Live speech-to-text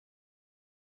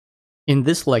In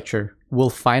this lecture, we'll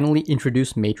finally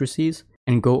introduce matrices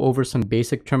and go over some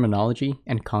basic terminology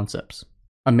and concepts.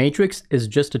 A matrix is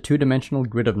just a two-dimensional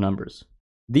grid of numbers.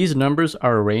 These numbers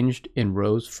are arranged in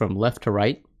rows from left to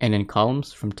right and in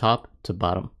columns from top to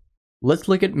bottom. Let's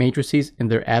look at matrices in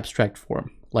their abstract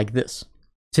form, like this.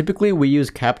 Typically, we use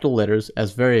capital letters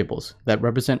as variables that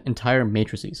represent entire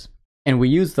matrices, and we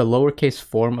use the lowercase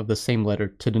form of the same letter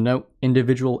to denote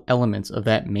individual elements of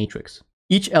that matrix.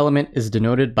 Each element is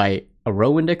denoted by a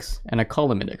row index and a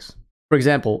column index. For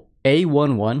example,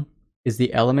 A11 is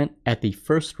the element at the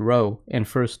first row and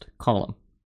first column.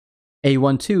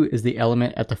 A12 is the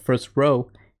element at the first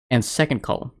row and second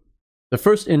column. The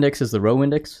first index is the row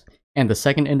index, and the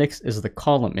second index is the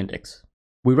column index.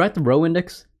 We write the row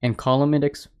index and column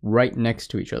index right next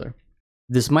to each other.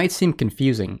 This might seem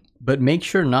confusing, but make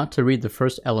sure not to read the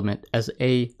first element as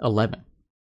A11.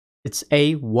 It's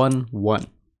A11.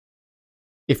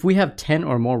 If we have 10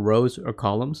 or more rows or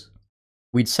columns,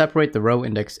 we'd separate the row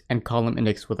index and column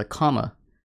index with a comma,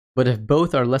 but if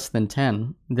both are less than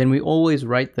 10, then we always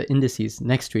write the indices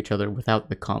next to each other without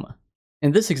the comma.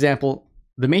 In this example,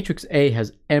 the matrix A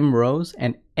has m rows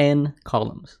and n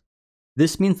columns.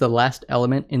 This means the last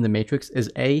element in the matrix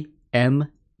is A, m,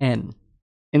 n.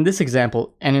 In this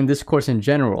example, and in this course in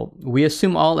general, we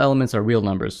assume all elements are real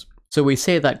numbers, so we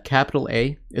say that capital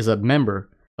A is a member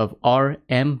of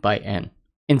Rm by n.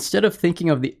 Instead of thinking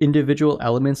of the individual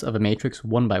elements of a matrix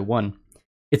one by one,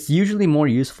 it's usually more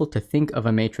useful to think of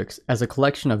a matrix as a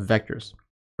collection of vectors.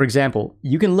 For example,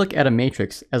 you can look at a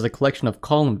matrix as a collection of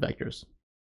column vectors.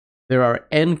 There are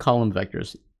n column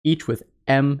vectors, each with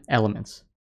m elements.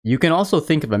 You can also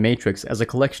think of a matrix as a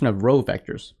collection of row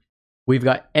vectors. We've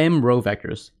got m row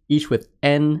vectors, each with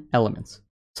n elements.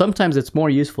 Sometimes it's more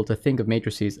useful to think of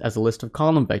matrices as a list of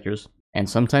column vectors, and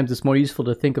sometimes it's more useful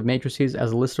to think of matrices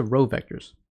as a list of row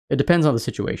vectors. It depends on the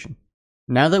situation.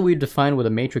 Now that we've defined what a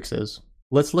matrix is,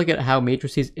 let's look at how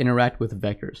matrices interact with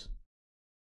vectors.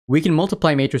 We can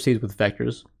multiply matrices with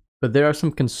vectors, but there are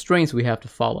some constraints we have to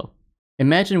follow.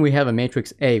 Imagine we have a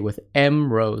matrix A with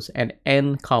m rows and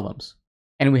n columns,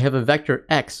 and we have a vector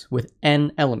x with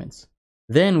n elements.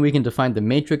 Then we can define the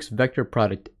matrix vector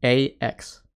product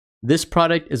AX. This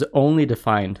product is only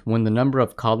defined when the number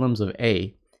of columns of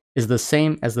A is the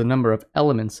same as the number of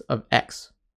elements of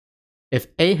X. If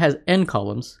A has n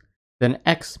columns, then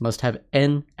X must have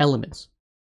n elements.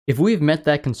 If we've met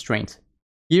that constraint,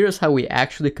 here's how we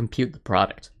actually compute the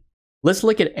product. Let's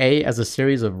look at A as a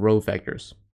series of row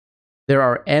vectors. There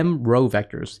are m row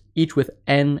vectors, each with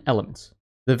n elements.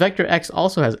 The vector X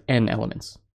also has n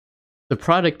elements. The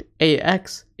product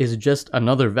AX is just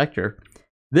another vector,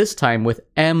 this time with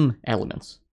m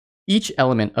elements. Each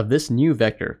element of this new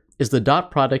vector is the dot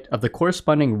product of the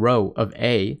corresponding row of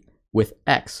A with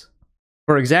X.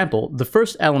 For example, the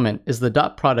first element is the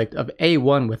dot product of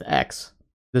A1 with X,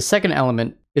 the second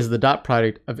element is the dot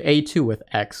product of A2 with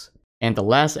X, and the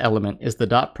last element is the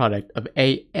dot product of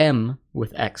AM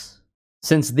with X.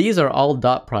 Since these are all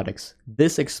dot products,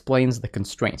 this explains the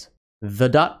constraint. The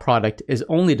dot product is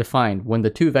only defined when the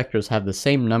two vectors have the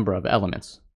same number of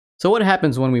elements. So what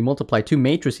happens when we multiply two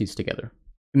matrices together?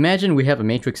 Imagine we have a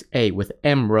matrix A with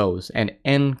m rows and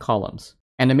n columns,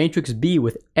 and a matrix B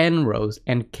with n rows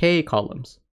and k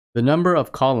columns. The number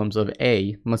of columns of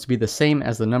A must be the same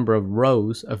as the number of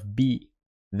rows of B.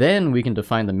 Then we can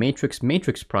define the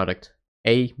matrix product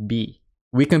AB.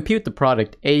 We compute the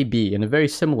product AB in a very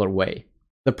similar way.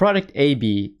 The product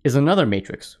AB is another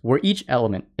matrix where each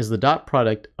element is the dot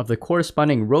product of the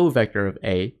corresponding row vector of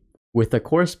A with the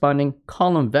corresponding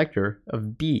column vector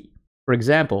of B. For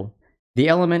example, the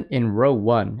element in row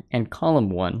 1 and column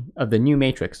 1 of the new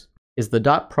matrix is the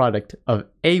dot product of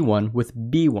A1 with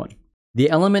B1. The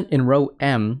element in row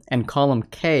M and column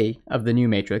K of the new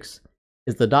matrix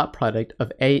is the dot product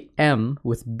of AM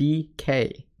with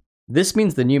BK. This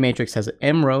means the new matrix has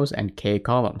m rows and k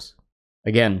columns.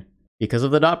 Again, because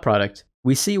of the dot product,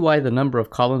 we see why the number of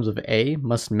columns of A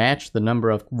must match the number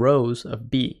of rows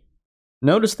of B.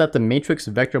 Notice that the matrix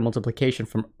vector multiplication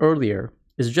from earlier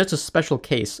is just a special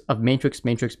case of matrix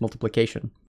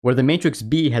multiplication, where the matrix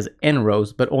B has n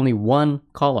rows but only one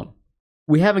column.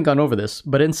 We haven't gone over this,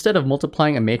 but instead of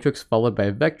multiplying a matrix followed by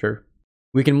a vector,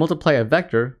 we can multiply a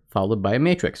vector followed by a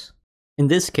matrix. In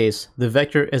this case, the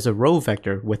vector is a row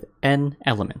vector with n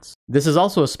elements. This is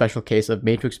also a special case of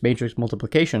matrix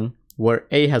multiplication, where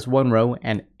A has one row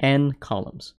and n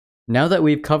columns. Now that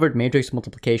we've covered matrix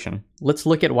multiplication, let's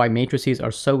look at why matrices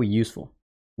are so useful.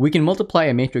 We can multiply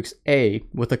a matrix A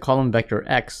with a column vector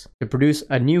X to produce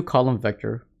a new column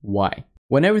vector Y.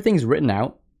 When everything's written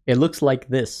out, it looks like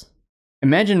this.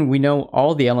 Imagine we know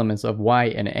all the elements of Y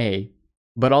and A,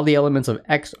 but all the elements of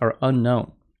x are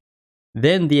unknown.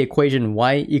 Then the equation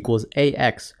y equals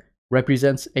ax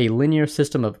represents a linear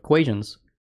system of equations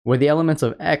where the elements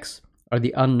of x are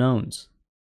the unknowns.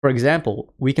 For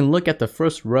example, we can look at the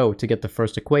first row to get the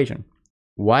first equation.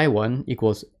 y1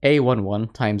 equals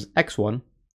a11 times x1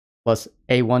 plus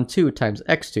a12 times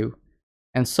x2,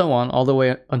 and so on all the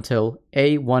way until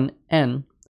a1n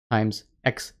times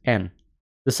xn.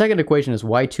 The second equation is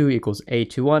y2 equals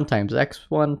a21 times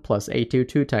x1 plus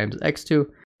a22 times x2,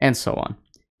 and so on.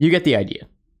 You get the idea.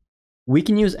 We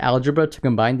can use algebra to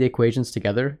combine the equations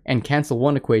together and cancel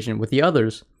one equation with the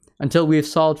others until we have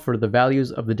solved for the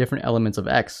values of the different elements of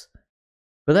x.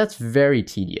 But that's very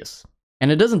tedious,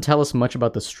 and it doesn't tell us much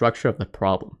about the structure of the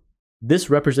problem. This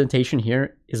representation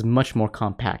here is much more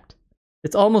compact.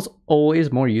 It's almost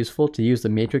always more useful to use the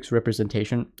matrix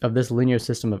representation of this linear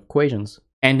system of equations,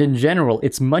 and in general,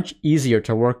 it's much easier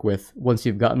to work with once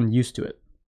you've gotten used to it.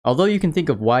 Although you can think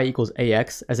of y equals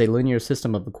ax as a linear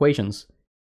system of equations,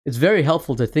 it's very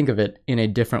helpful to think of it in a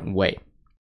different way.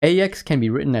 Ax can be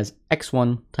written as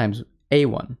x1 times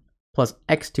a1 plus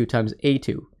x2 times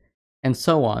a2, and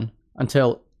so on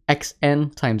until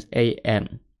xn times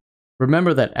an.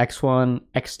 Remember that x1,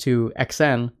 x2,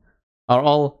 xn are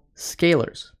all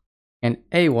scalars, and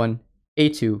a1,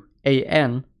 a2,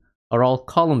 an are all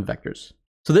column vectors.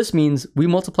 So this means we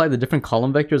multiply the different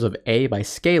column vectors of A by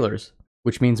scalars,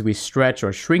 which means we stretch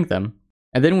or shrink them,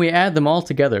 and then we add them all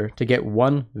together to get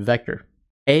one vector.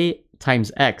 A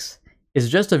times x is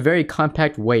just a very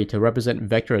compact way to represent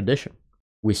vector addition.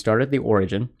 We start at the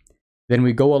origin, then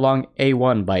we go along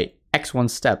a1 by x1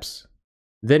 steps,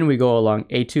 then we go along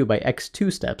a2 by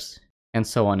x2 steps, and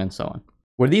so on and so on.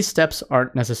 Where these steps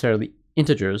aren't necessarily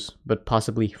integers, but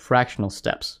possibly fractional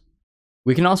steps.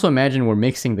 We can also imagine we're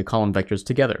mixing the column vectors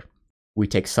together. We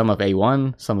take some of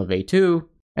a1, some of a2,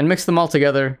 and mix them all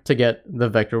together to get the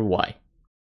vector y.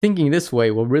 Thinking this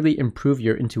way will really improve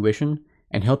your intuition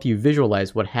and help you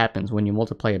visualize what happens when you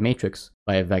multiply a matrix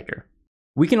by a vector.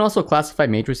 We can also classify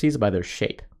matrices by their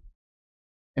shape.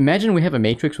 Imagine we have a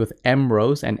matrix with m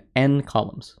rows and n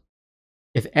columns.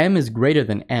 If m is greater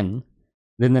than n,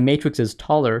 then the matrix is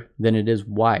taller than it is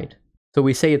wide. So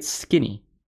we say it's skinny.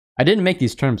 I didn't make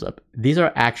these terms up. These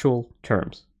are actual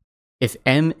terms. If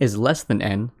m is less than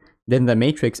n, then the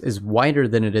matrix is wider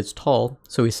than it is tall,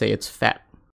 so we say it's fat.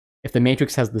 If the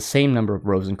matrix has the same number of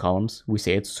rows and columns, we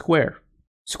say it's square.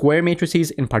 Square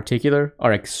matrices in particular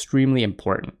are extremely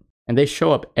important, and they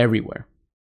show up everywhere.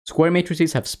 Square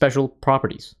matrices have special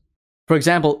properties. For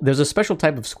example, there's a special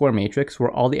type of square matrix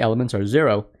where all the elements are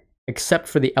 0, except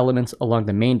for the elements along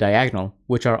the main diagonal,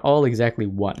 which are all exactly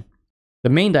 1. The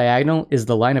main diagonal is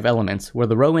the line of elements where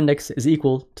the row index is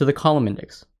equal to the column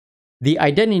index. The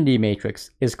identity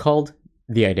matrix is called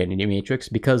the identity matrix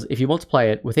because if you multiply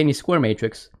it with any square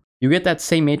matrix, you get that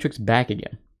same matrix back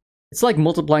again. It's like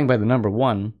multiplying by the number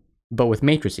 1, but with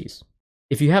matrices.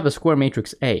 If you have a square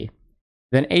matrix A,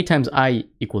 then A times I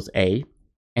equals A,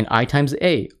 and I times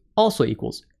A also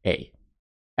equals A.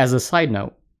 As a side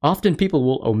note, often people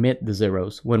will omit the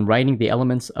zeros when writing the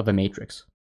elements of a matrix.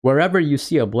 Wherever you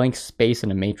see a blank space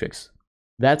in a matrix,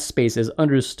 that space is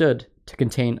understood to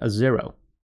contain a 0.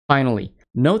 Finally,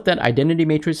 note that identity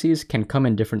matrices can come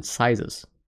in different sizes.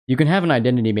 You can have an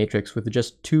identity matrix with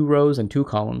just 2 rows and 2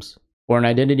 columns, or an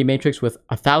identity matrix with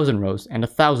 1,000 rows and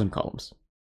 1,000 columns.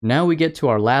 Now we get to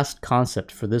our last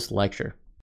concept for this lecture.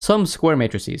 Some square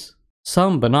matrices,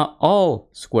 some but not all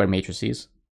square matrices,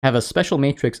 have a special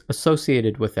matrix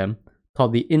associated with them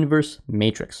called the inverse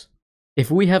matrix. If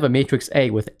we have a matrix A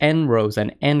with n rows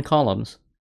and n columns,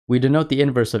 we denote the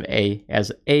inverse of A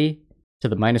as A to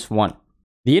the minus 1.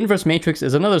 The inverse matrix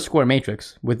is another square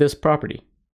matrix with this property.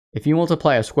 If you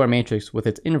multiply a square matrix with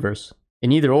its inverse,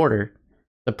 in either order,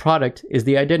 the product is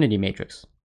the identity matrix.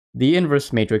 The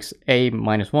inverse matrix A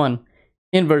minus 1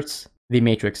 inverts the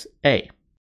matrix A.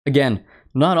 Again,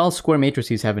 not all square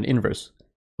matrices have an inverse,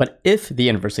 but if the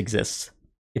inverse exists,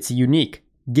 it's unique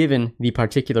given the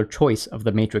particular choice of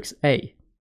the matrix A.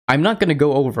 I'm not going to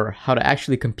go over how to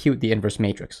actually compute the inverse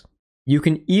matrix. You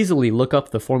can easily look up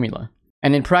the formula,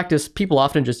 and in practice, people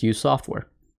often just use software.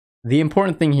 The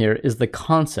important thing here is the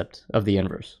concept of the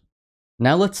inverse.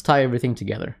 Now let's tie everything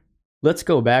together. Let's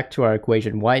go back to our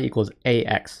equation y equals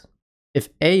ax. If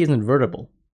A is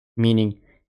invertible, meaning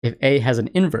if A has an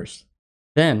inverse,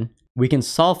 then we can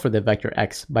solve for the vector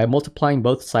x by multiplying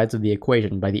both sides of the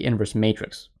equation by the inverse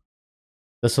matrix.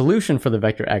 The solution for the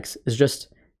vector x is just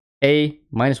A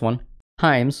minus 1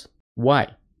 times y.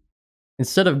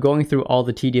 Instead of going through all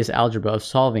the tedious algebra of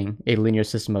solving a linear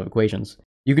system of equations,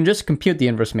 you can just compute the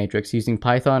inverse matrix using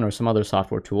Python or some other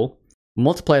software tool,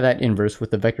 multiply that inverse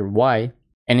with the vector y,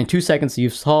 And in 2 seconds,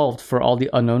 you've solved for all the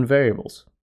unknown variables.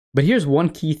 But here's one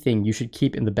key thing you should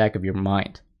keep in the back of your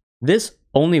mind. This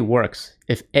only works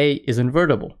if A is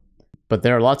invertible. But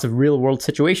there are lots of real-world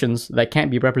situations that can't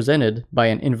be represented by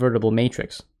an invertible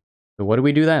matrix. So what do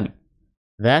we do then?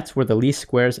 That's where the least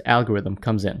squares algorithm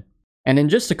comes in. And in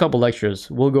just a couple lectures,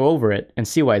 we'll go over it and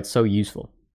see why it's so useful.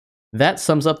 That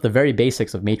sums up the very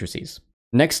basics of matrices.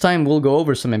 Next time, we'll go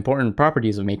over some important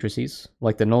properties of matrices,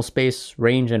 like the null space,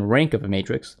 range, and rank of a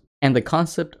matrix, and the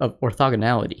concept of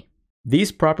orthogonality.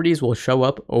 These properties will show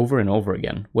up over and over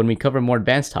again when we cover more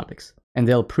advanced topics, and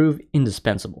they'll prove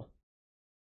indispensable.